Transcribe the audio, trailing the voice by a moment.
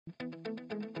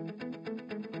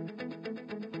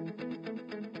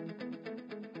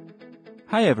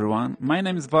Hi everyone, my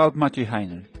name is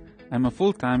Availalbe. I'm a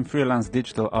full-time freelance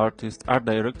digital artist, art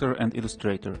director and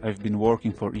illustrator. I've been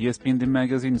working for ESPN The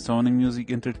Magazine, Sony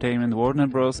Music Entertainment, Warner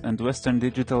Bros. And Western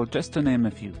Digital, just to name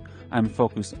a few. I'm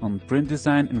focused on print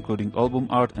design, including album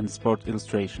art and sport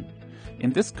illustration.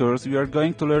 In this course, we are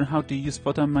going to learn how to use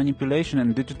photo manipulation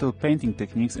and digital painting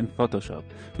techniques in Photoshop.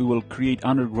 We will create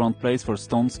underground place for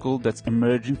stone skull that's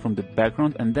emerging from the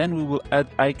background, and then we will add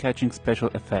eye-catching special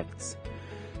effects.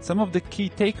 Some of the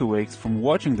key takeaways from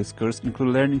watching this course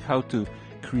include learning how to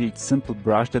create simple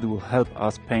brush that will help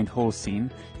us paint whole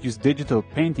scene, use digital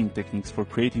painting techniques for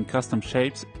creating custom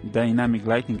shapes, dynamic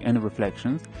lighting and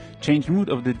reflections, change mood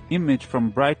of the image from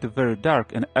bright to very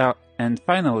dark, and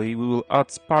finally we will add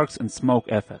sparks and smoke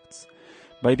effects.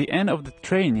 By the end of the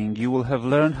training, you will have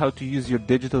learned how to use your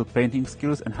digital painting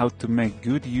skills and how to make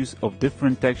good use of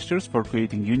different textures for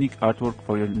creating unique artwork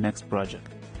for your next project.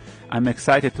 I'm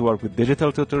excited to work with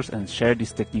Digital-Tutors and share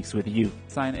these techniques with you.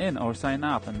 Sign in or sign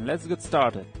up and let's get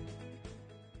started.